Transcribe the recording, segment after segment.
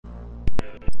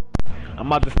I'm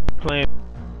about to start playing.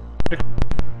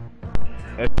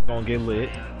 That's gonna get lit.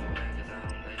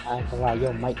 I ain't gonna lie,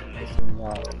 your mic is pissing me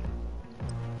off.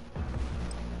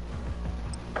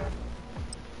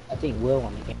 I think Will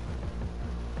on the game.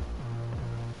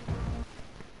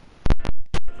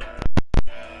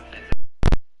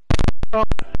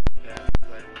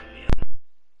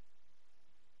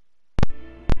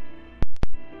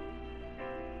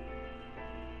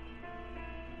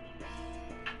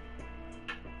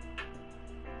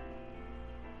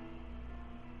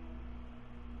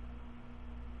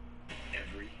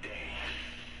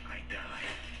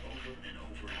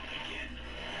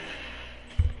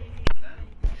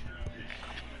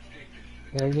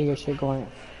 There's your shit going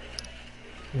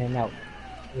in and out.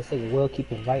 This nigga will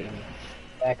keep inviting me.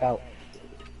 Back out.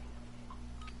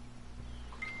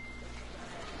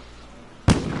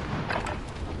 You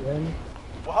hear me?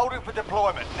 We're holding for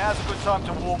deployment. Now's a good time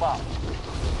to warm up.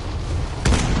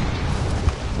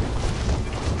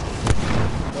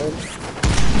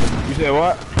 You said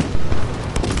what?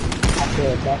 I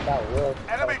said back out, Will.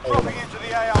 Enemy dropping into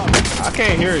the AO. I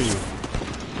can't hear you.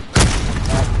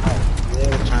 Back out.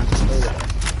 Will trying to stay there.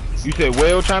 You said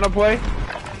Will trying to play?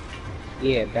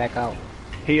 Yeah, back out.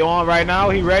 He on right now?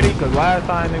 He ready? Cause last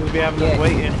time niggas be having us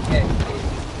waiting. Yeah.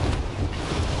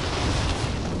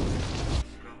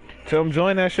 Tell him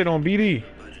join that shit on BD.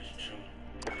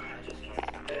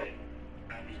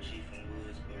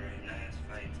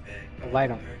 Invite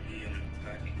him.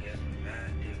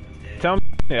 Tell him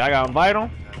I gotta invite him.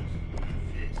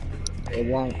 It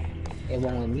won't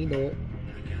let me do it.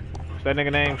 What's that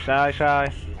nigga name?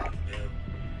 Shy.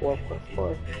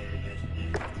 444.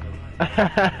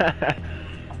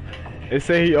 It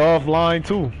say he offline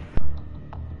too.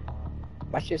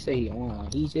 I should say he on.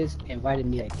 He just invited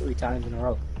me like 3 times in a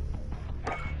row.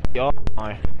 He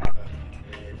offline.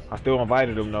 I still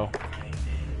invited him though.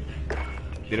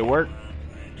 Did it work?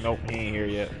 Nope, he ain't here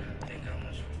yet.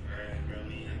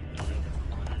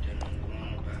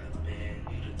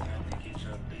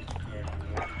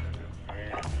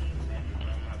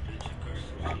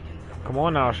 Come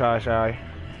on now, Shy.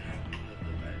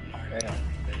 Yeah.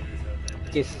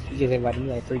 He just invited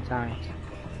me like 3 times.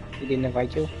 He didn't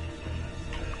invite you?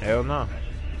 Hell no.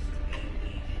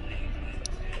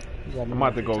 I'm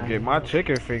about to go get my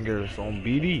chicken fingers on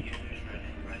BD.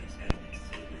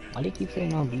 Why do you keep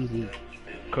saying on BD?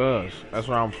 Cause that's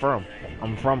where I'm from.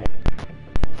 I'm from.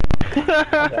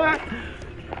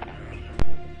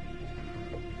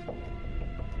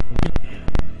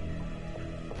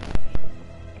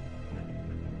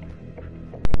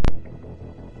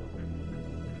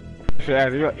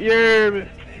 Yeah.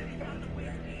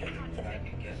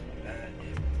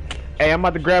 Hey, I'm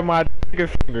about to grab my chicken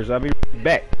fingers. I'll be right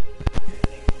back.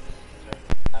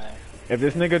 If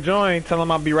this nigga join, tell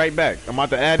him I'll be right back. I'm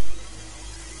about to add.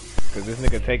 Cause this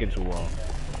nigga taking too long.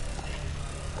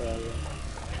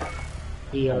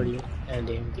 He already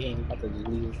ended the game. About to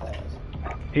leave fast.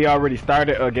 He already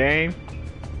started a game?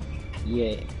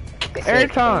 Yeah. Every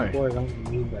time.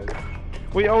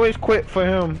 We always quit for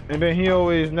him, and then he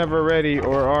always never ready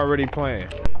or already playing.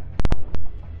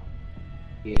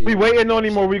 Yeah, we waiting on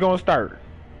him or we gonna start?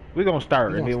 We gonna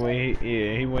start, and then when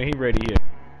he ready, yeah.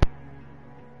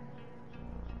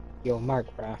 Yo,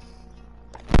 Mark, bro.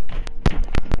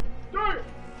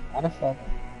 How the fuck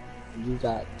you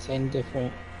got 100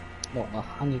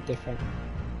 different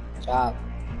job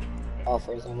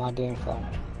offers on my damn phone?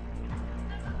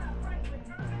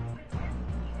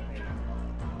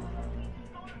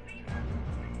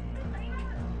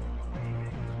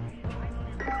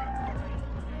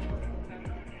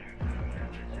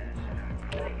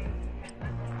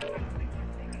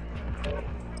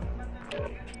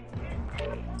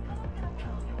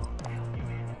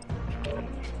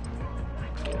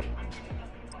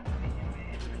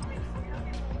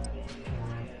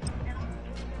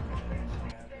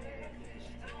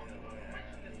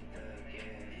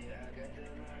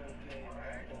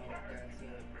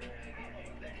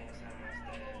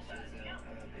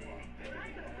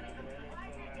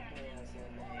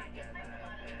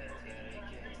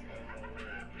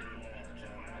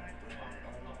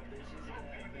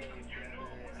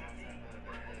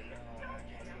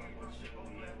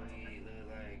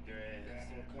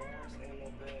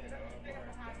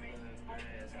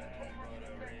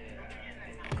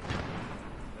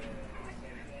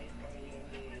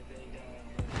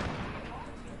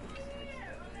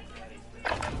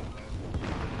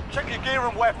 Check your gear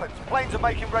and weapons. Planes are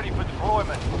making ready for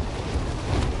deployment.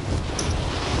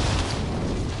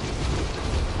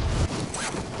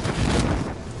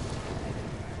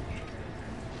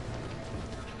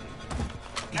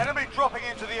 Enemy dropping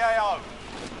into the AO.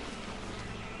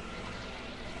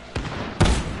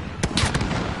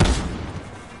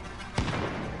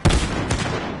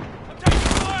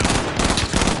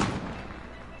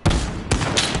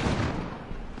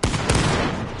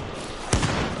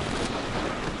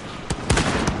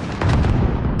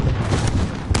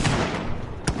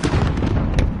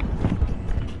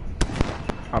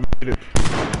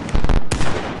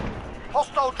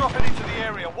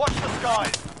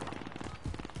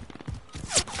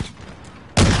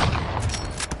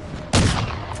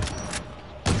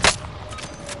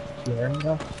 hear me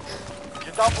though?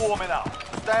 You're done warming up.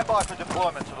 Stand by for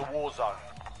deployment to the war zone.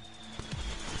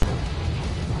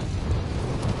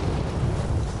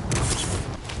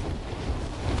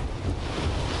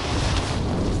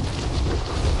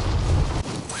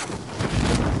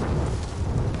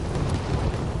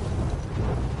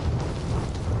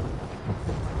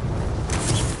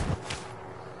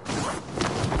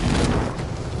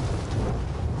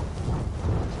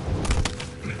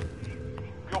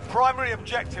 Your primary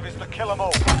objective is to kill them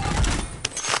all.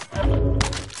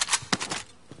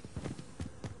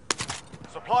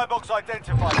 Supply box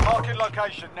identified. Marking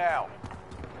location now.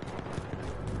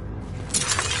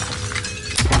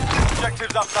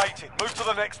 Objectives updated. Move to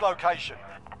the next location.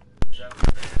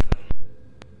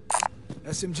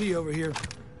 SMG over here.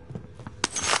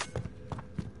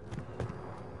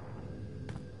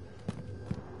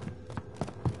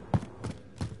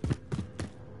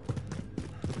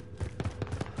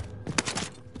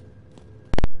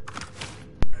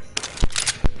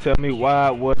 Tell me why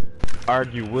I would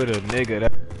argue with a nigga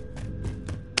that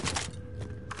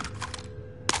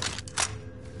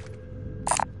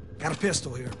Got a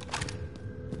pistol here.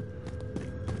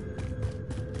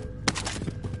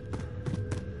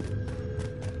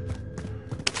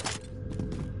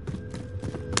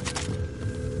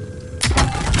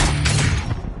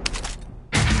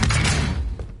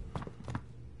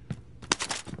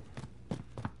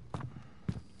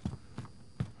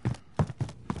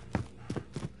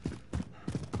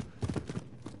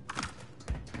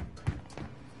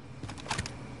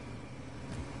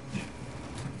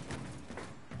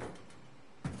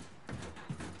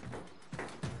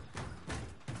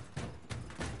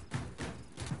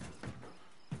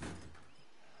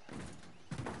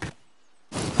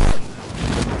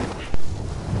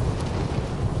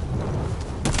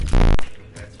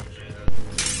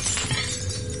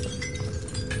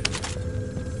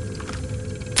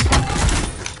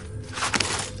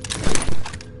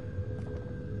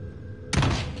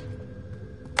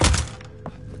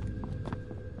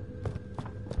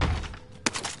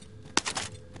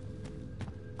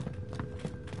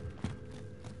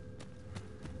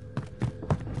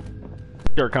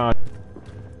 your con.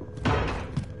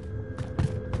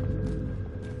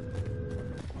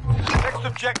 Next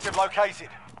objective located.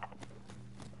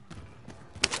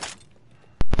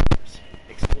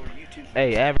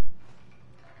 Hey, average.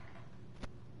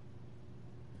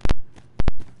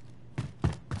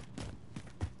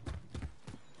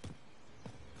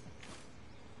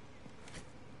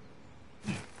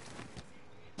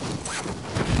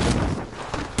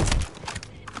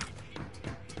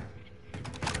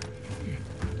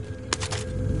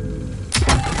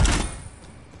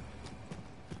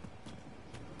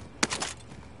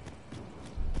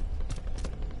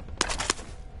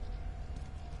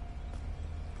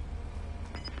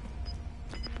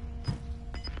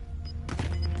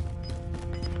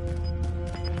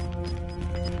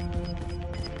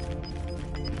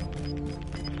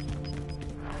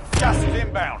 Gas is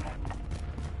inbound.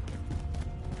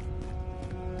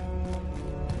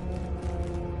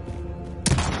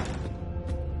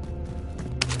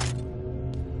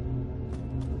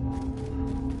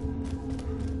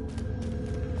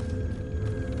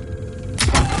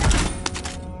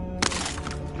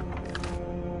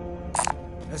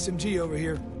 SMG over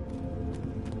here.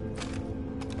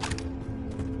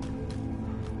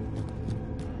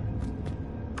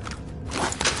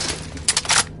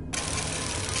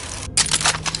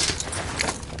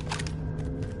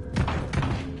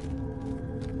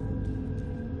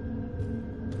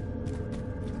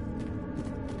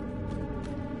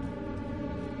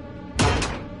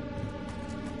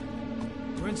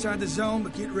 We're inside the zone,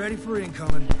 but get ready for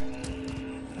incoming.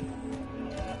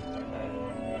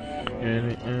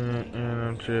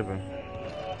 I'm tripping.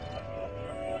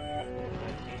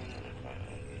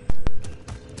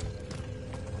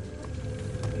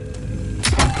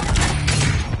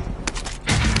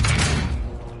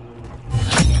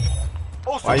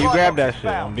 Also, Why you grab that rifles shit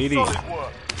on found. BD? Solid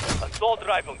work. Assault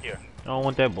rifle here. I don't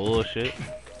want that bullshit.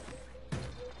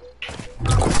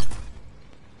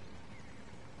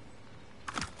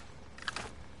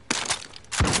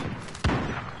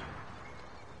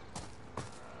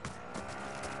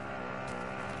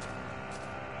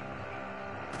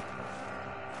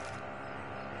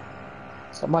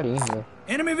 Somebody in here.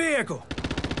 Enemy vehicle.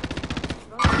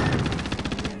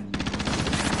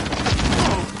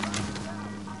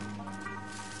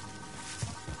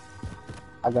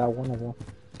 I got one of them.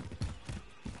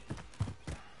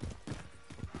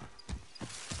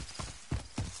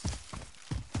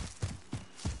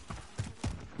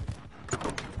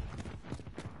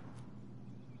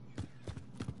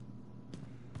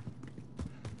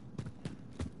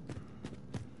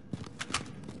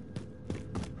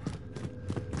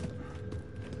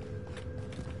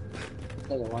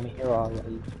 one here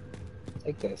already.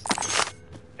 Take this.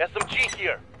 SMG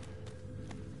here.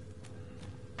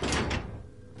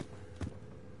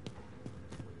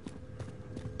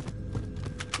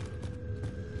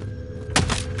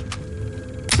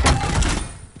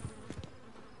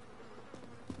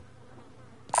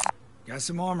 Got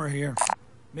some armor here.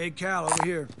 Mid Cal over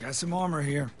here. Got some armor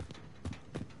here.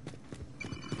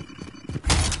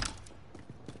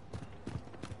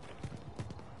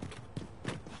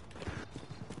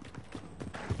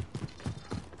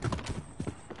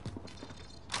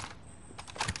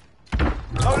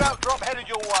 Loadout drop headed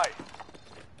your way.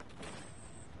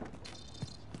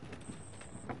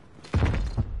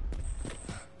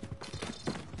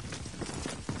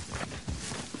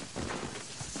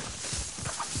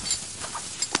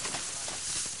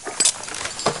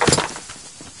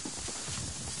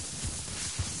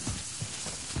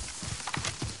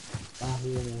 He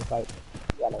didn't invite.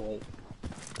 You gotta wait.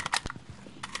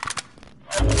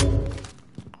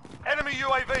 Enemy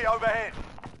UAV overhead.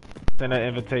 Send an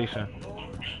invitation.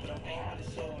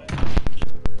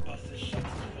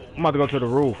 I'm about to go to the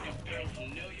roof.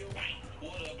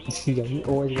 Yo, you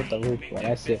always with the roof, bro.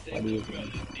 That shit funny, bro.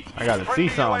 I gotta see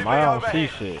something. I don't see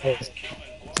shit.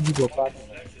 You go back.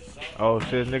 Oh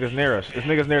shit, niggas near us. This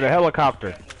niggas near the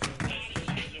helicopter.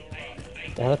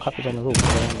 The helicopter's on the roof.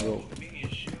 They're on the roof.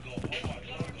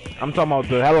 I'm talking about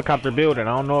the helicopter building.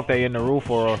 I don't know if they in the roof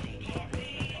or...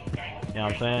 You know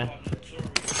what I'm saying?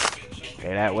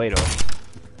 Okay, that way though.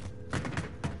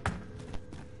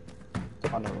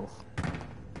 On the roof.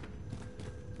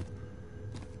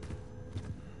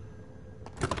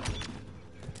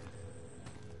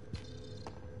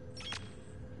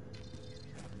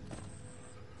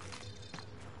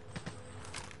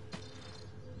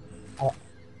 I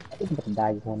think I'm gonna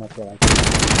die going up there like that.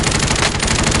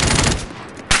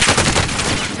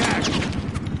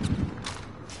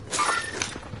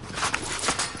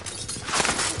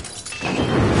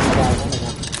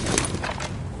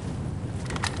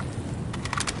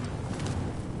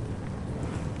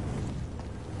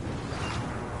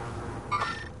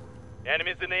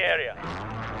 Enemies in the area.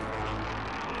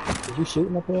 Did you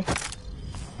shooting up here?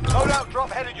 Loadout drop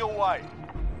headed your way.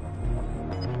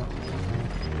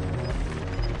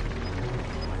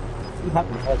 You have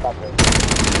to helicopter.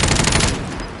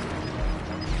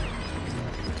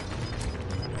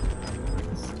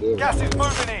 Scary. Gas is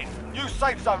moving in. New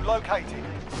safe zone located.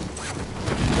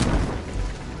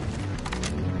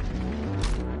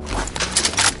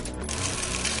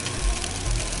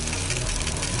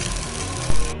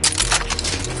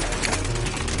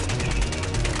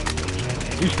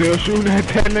 You still shooting at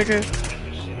that nigga?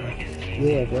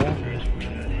 Yeah, bro.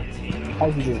 How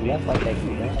you just left like that? You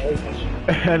ran away from him.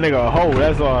 That nigga a hoe,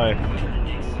 that's why.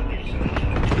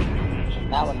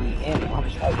 Now when he's in, I'm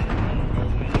fighting.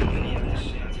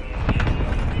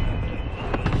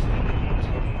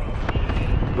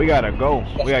 We gotta go.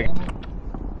 We gotta...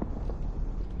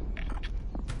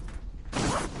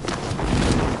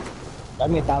 Grab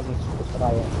me 1,000. That's what I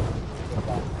am.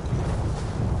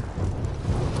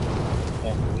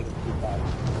 Yeah, we can keep that.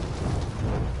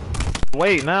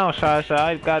 Wait now,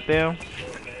 Shy. Goddamn.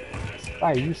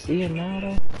 Right, you see him now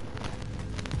though?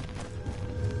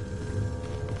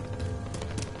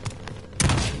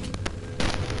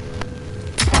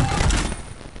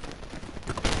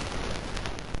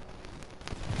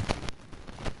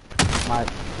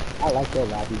 I like that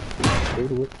lobby.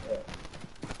 Dude with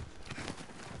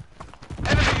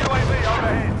Enemy UAV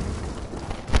overhead.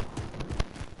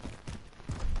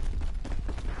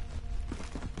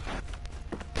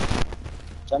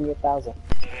 Drop me 1,000.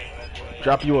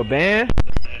 Drop you a band?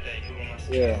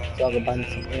 Yeah, so I can buy me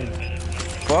some ammo.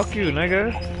 Fuck you,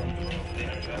 nigga. I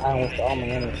don't want the armor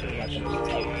ammo shit like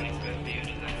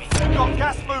that. Got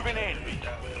gas moving in.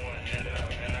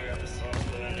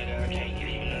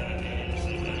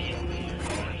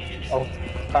 Oh,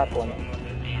 car corner.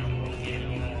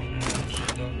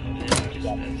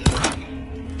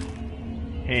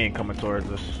 He ain't coming towards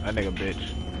us. That nigga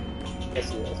bitch.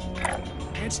 Yes, he is.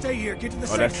 Can't stay here. Get to the Oh,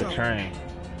 safe that's the zone. train.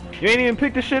 You ain't even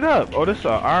picked the shit up. Oh, this is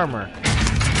armor.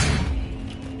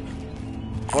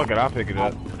 Fuck it, I'll pick it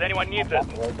up. Does anyone need this?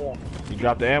 Right there. You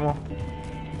dropped the ammo?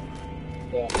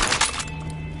 Yeah.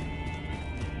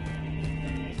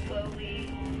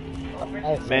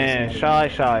 Man,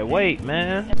 Shy, wait,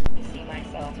 man.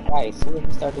 Right, as soon as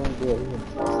we start doing good, we can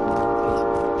fix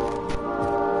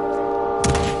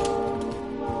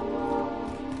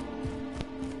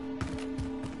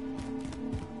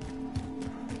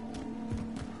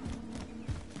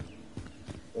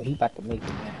well, he about to make it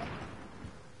now.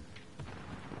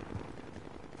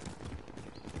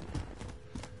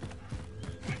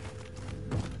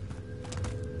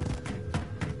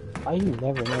 Why you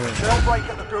never know? Jailbreak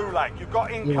at the Gulag. You've got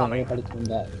You want incoming. everybody come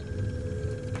back.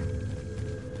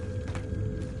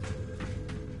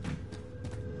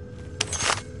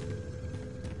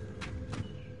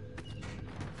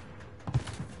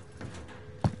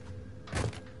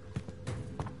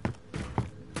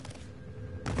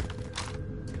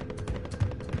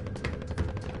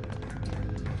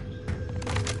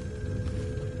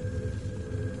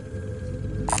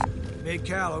 Big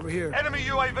Cal over here. Enemy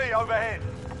UAV overhead.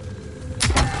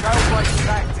 Jailbreak is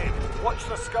active. Watch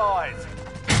the skies.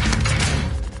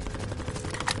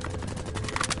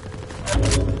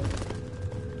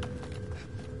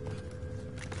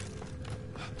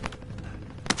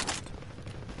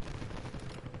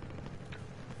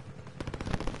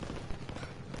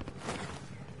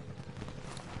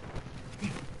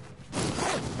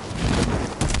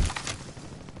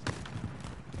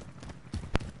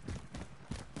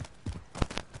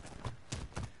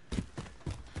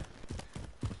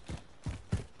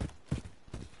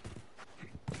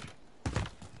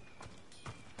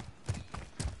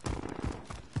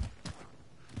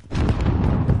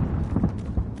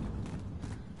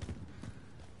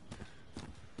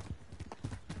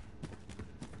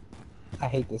 I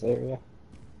hate this area.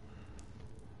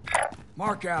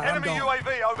 Mark out. I'm Enemy going.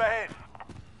 UAV overhead.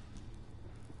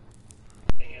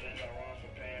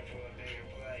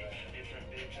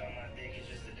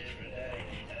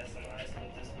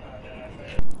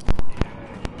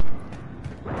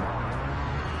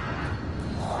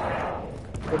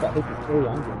 If I hate this area,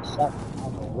 I'm getting shot from I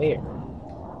don't know where.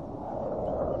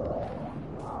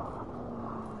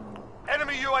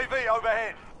 Enemy UAV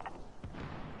overhead.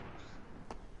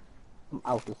 I'm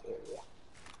out this area.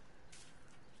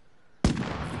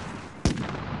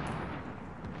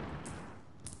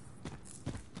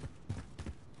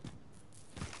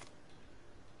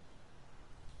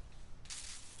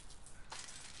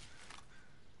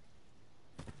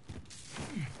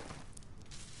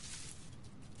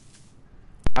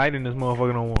 Hiding this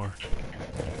motherfucker no more.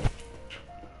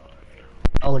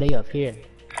 Oh, they up here.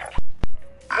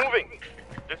 Moving.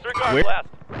 Disregard Where? blast.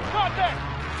 Contact.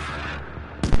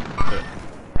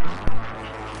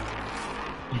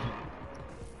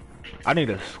 I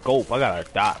need a scope. I got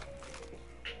a dot.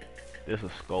 This is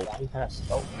scope. Why you got a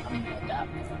scope? I'm gonna die.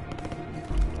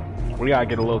 We gotta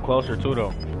get a little closer too,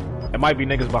 though. It might be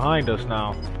niggas behind us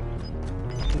now.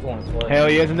 I'm going towards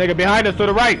Hell yeah, there's a nigga behind us to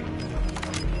the right.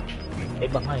 They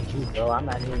behind you, bro. I'm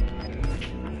not even.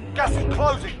 Gas is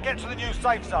closing. Get to the new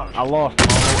safe zone. I lost him.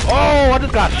 Oh, I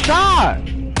just got shot.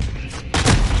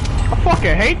 I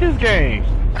fucking hate this game.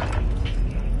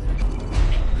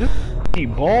 This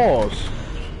balls.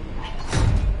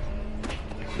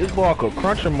 This ball could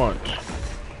crunch a munch.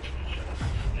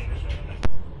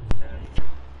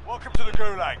 Welcome to the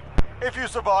Gulag. If you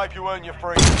survive, you earn your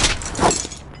freedom.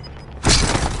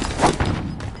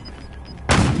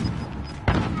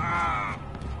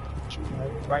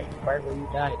 Right where you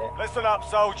died at. Listen up,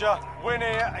 soldier. Win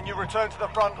here and you return to the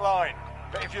front line.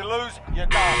 But if you lose, you're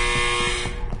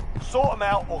done. Sort them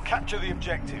out or capture the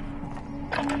objective.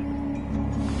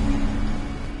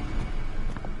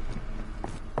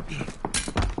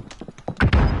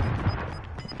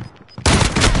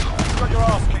 Got your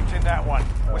ass kicked in that one.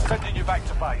 We're sending you back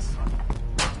to base.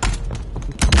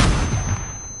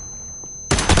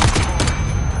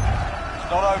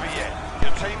 It's not over yet.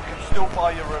 Your team can still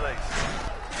buy your release.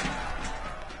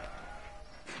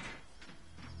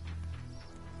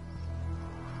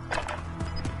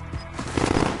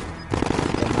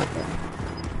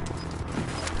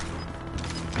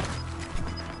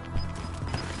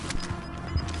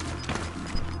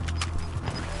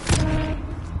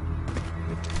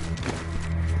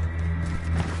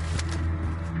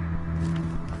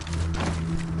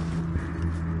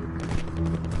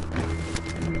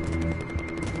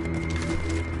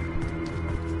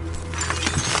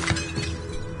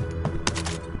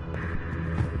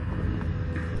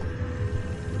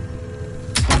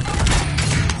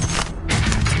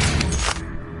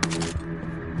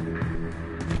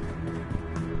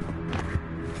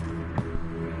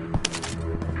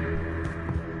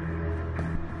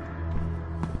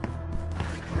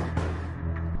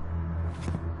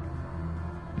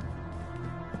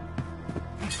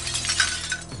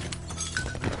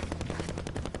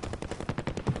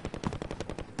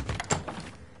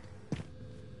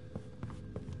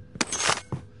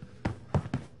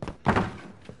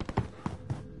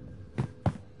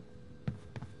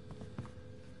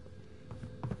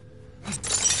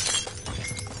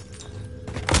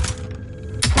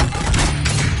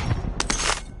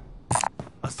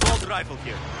 Rifle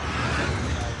here.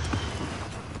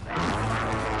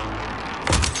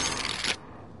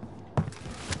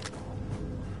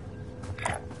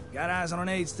 Got eyes on an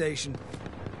aid station.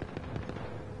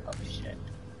 Oh shit.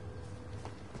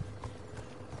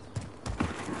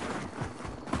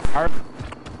 Alright.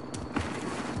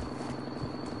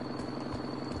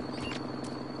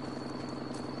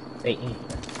 Stay in here.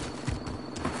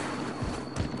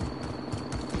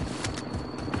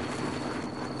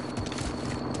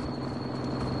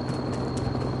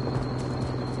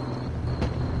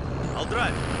 I'll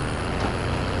drive.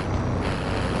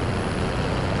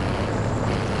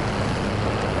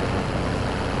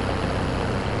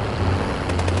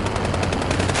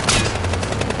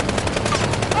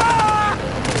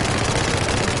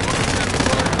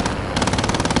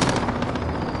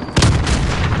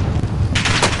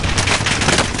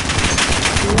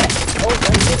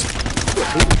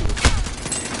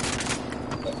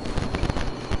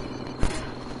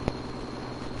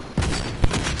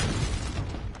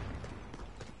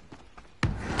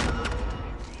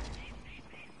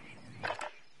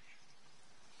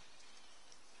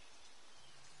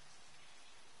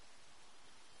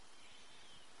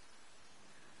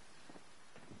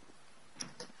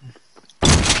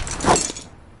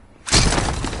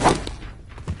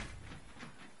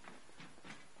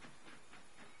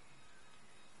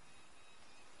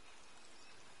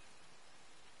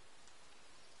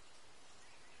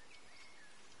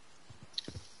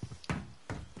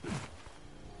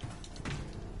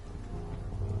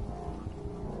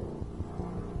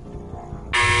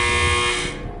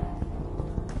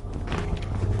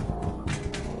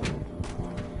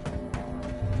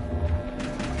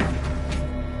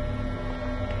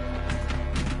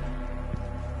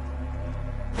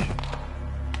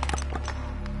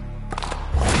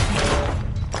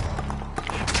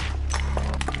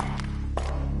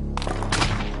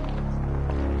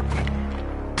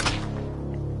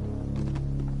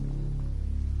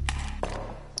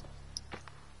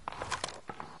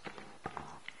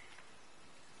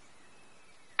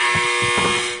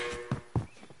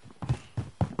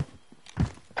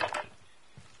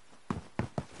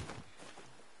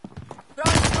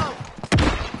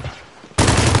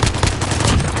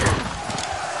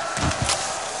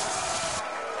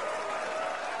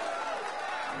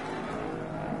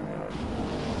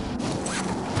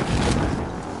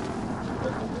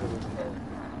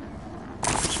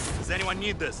 Does anyone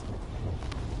need this?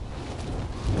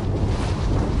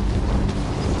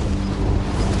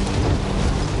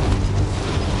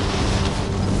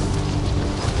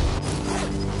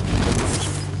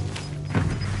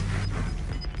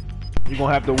 You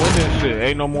gonna have to win this shit.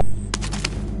 Ain't no more.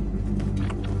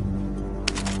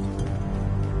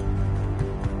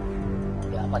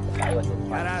 Yeah, I'm about to die with it.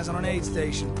 Got eyes on an aid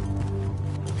station.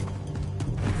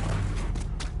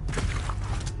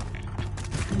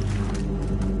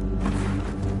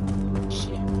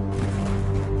 Shit.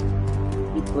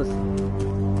 He pussy.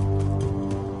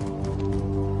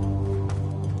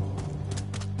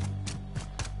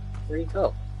 Where'd he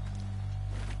go?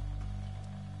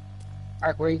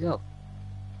 Ark, where'd he go?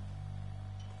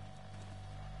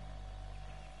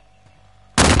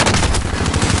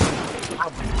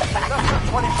 Less than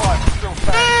 25 is still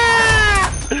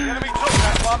standing. The enemy took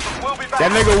that one, but we'll be back.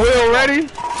 That nigga Will ready?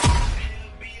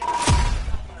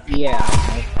 Yeah,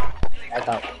 I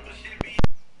thought.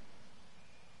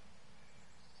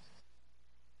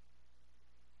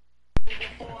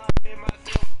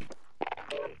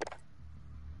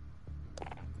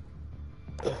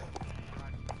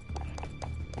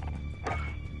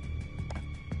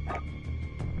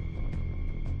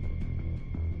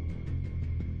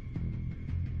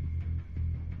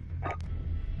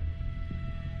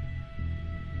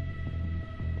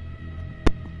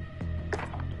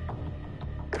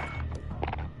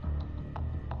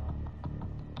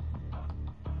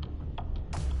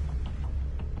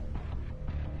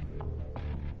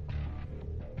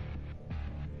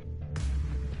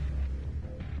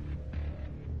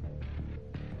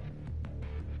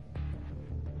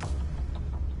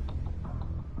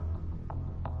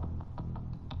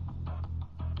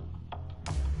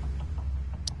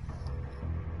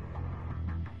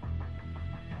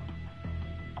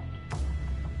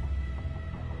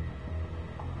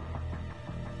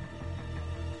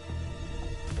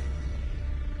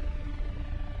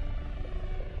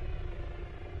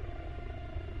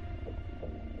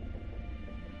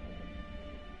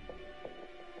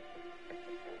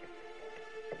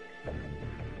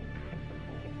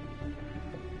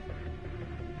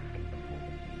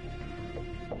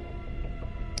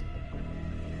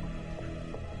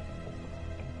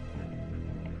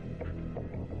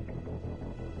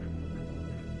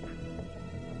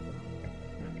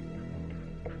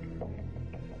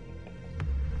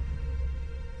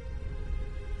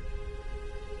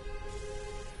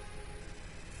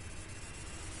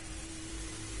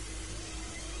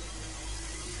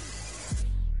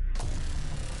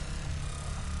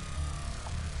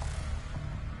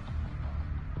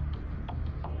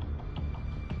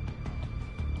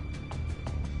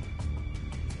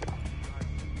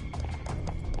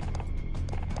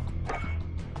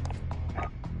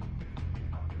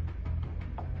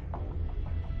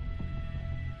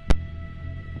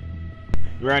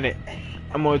 Run it.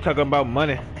 I'm only talking about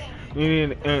money.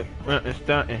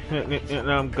 Stunting.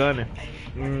 I'm gunning.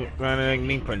 Ain't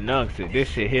me pronounce it. This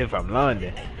shit here from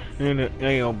London. Ain't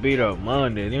gonna beat up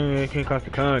Monday. Can't cost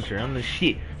the country. I'm the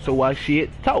shit. So why shit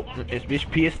talk? This bitch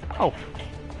pissed off.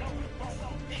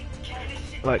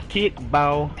 Like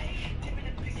kickball.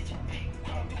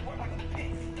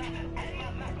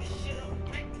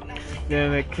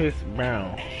 Down like Chris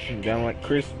Brown. Down like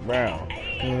Chris Brown.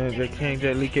 They can't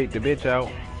just leak the bitch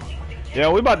out. Yeah,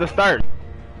 we about to start.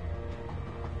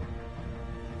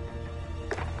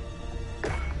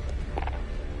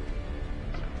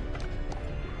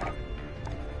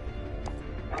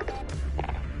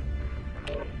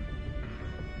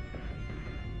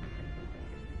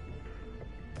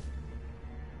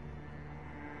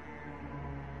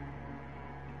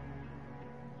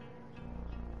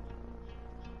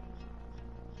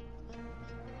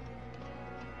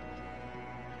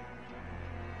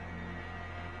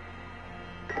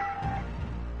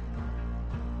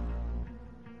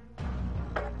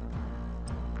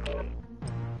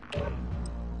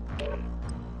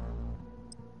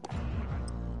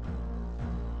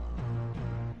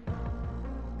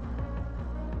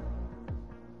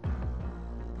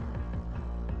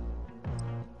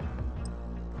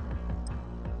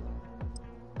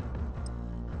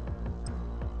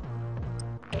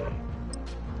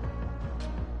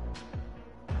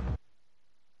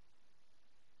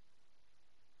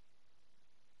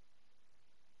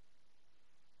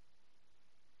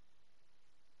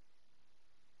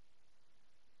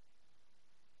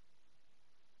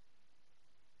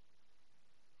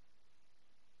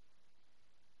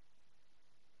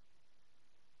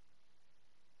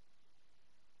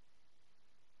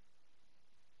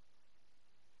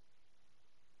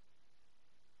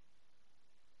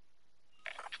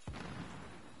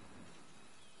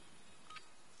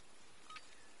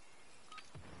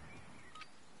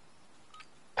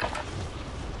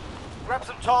 Grab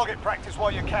some target practice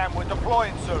while you can. We're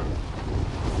deploying soon.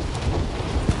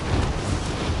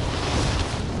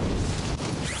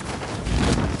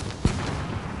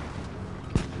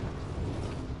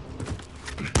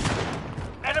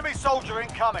 Enemy soldier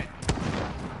incoming.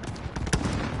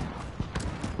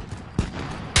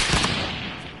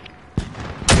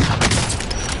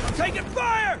 I'm taking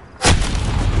fire!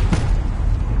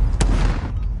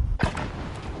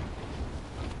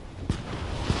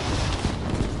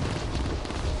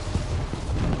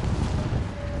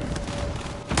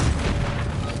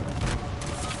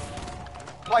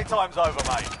 Playtime's over,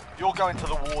 mate. You're going to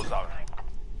the war zone.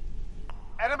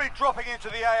 Enemy dropping into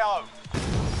the AO.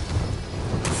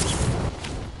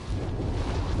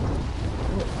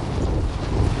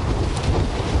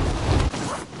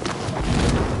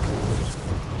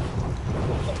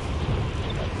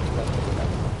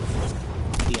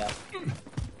 Yeah.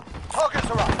 Targets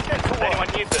are up. Get to work. Anyone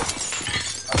need this?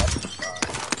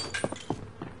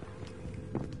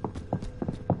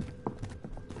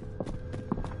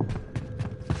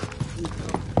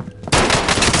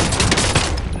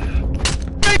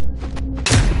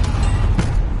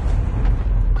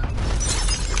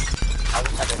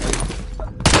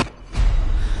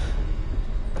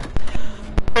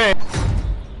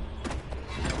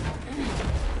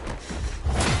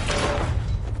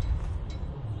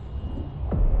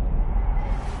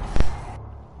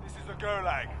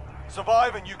 Gulag.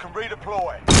 Survive and you can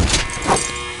redeploy.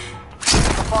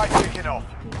 The fight's kicking off.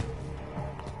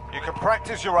 You can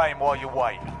practice your aim while you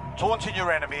wait. Taunting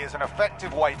your enemy is an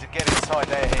effective way to get inside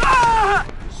their head.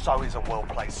 So is a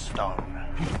well-placed stone.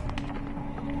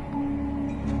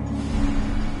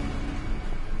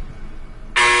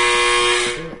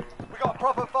 We got a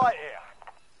proper fight here.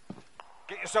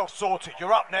 Get yourself sorted.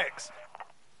 You're up next.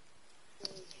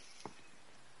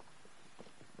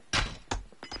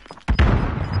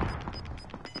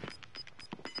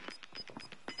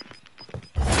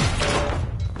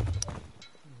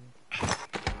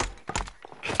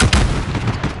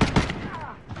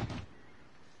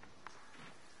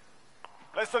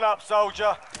 Listen up,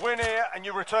 soldier. Win here and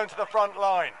you return to the front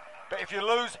line. But if you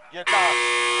lose, you're done.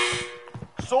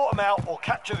 Sort them out or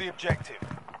capture the objective.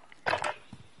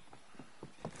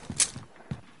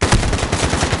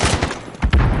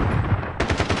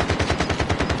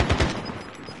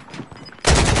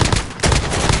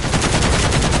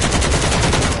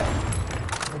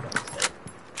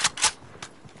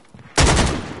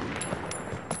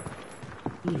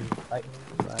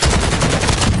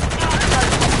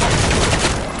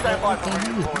 Stand by for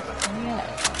redeployment.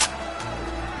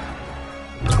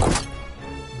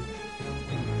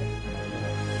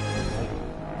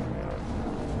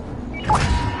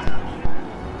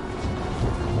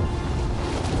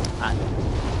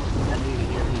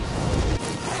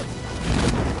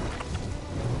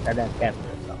 Or that capture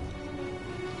or something.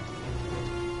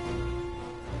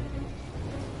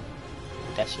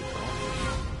 That shit cool.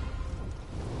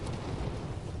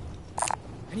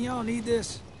 Any of y'all need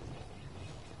this?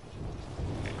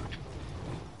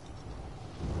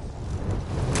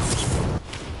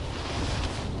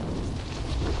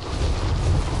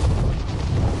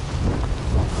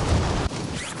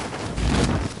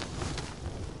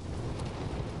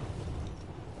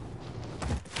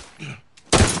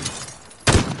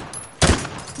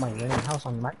 Mày lên house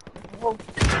on mắt. Whoa.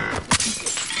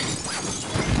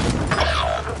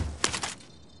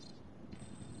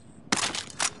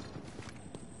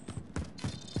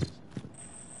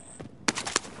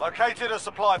 Located a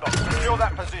supply box. Secure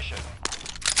that position.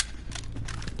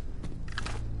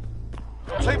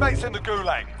 Your teammates in the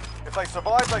gulag. If they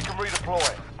survive, they can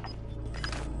redeploy.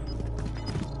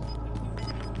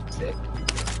 Sick.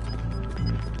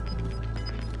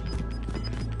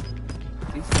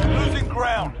 Losing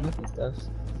ground. Nothing stuff.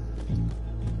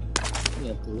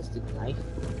 Yeah, ballistic knife.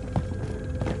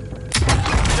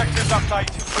 Objectives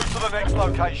updated. Move to the next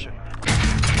location.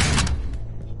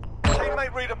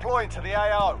 Teammate redeploying to the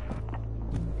AO.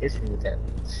 This one with that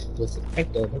ballistic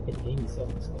knife though, look at me so.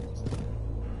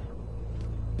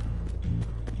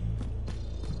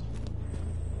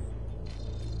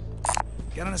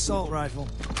 Got an assault rifle.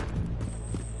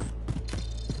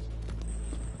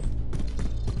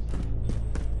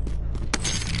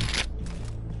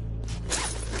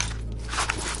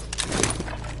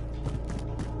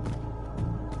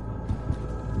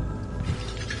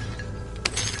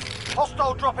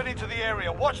 Hostile dropping into the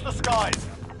area. Watch the skies.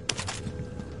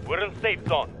 We're in safe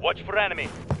zone. Watch for enemy.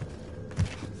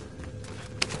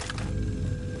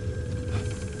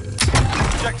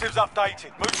 Objectives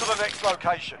updated. Move to the next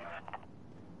location.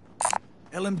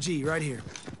 LMG right here.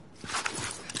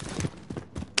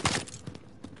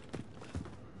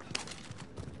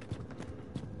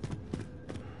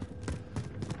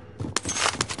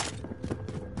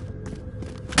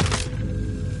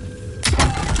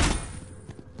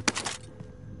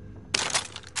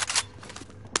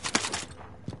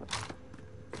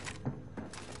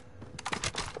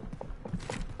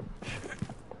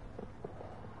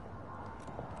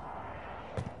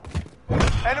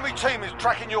 Enemy team is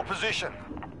tracking your position.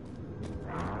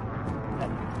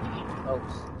 Close.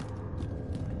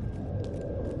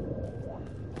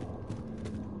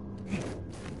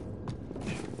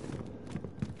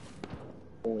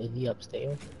 Oh, is he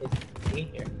upstairs? Is he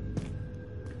here?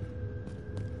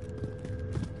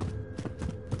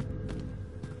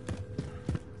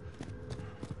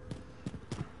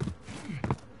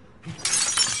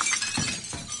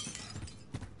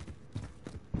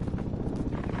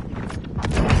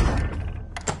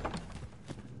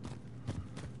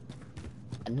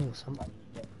 I knew somebody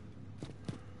did.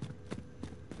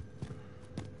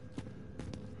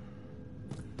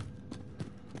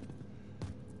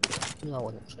 I knew I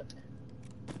wasn't tripping.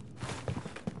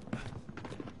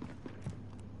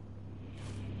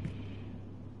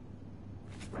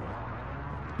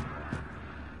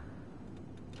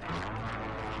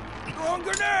 Throwing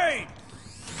grenade!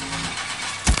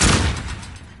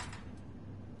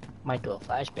 Might do a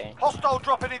flashbang. Hostile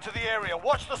dropping into the area.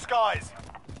 Watch the skies.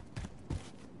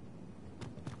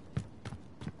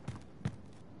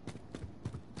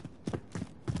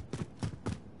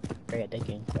 Yeah, they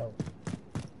can go.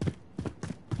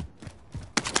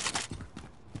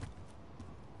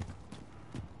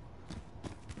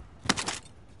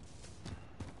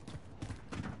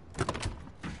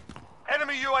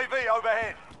 Enemy UAV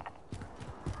overhead.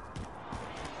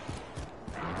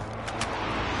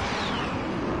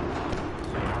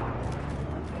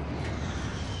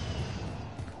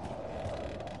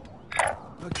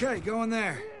 Okay, go in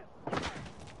there.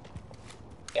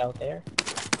 Out there.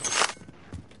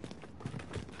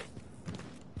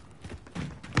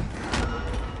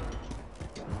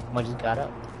 I just got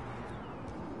up.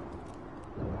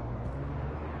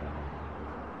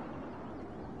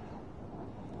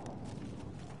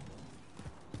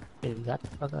 Dude, got the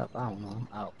fuck up. I don't know. I'm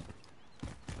out.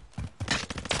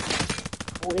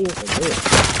 What is it?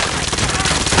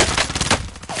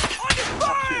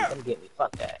 Come get me.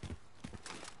 Fuck that.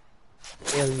 What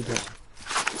the hell are you doing?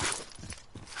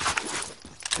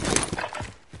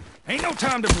 Ain't no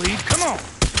time to bleed. Come on.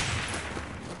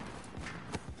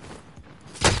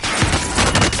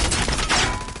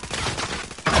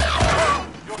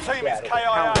 Your team Yeah, is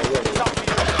KIA. It's up to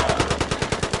you.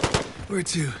 Where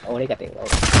to? Oh, they got their load.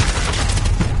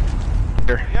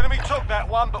 The enemy took that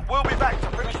one, but we'll be back to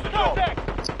finish the job.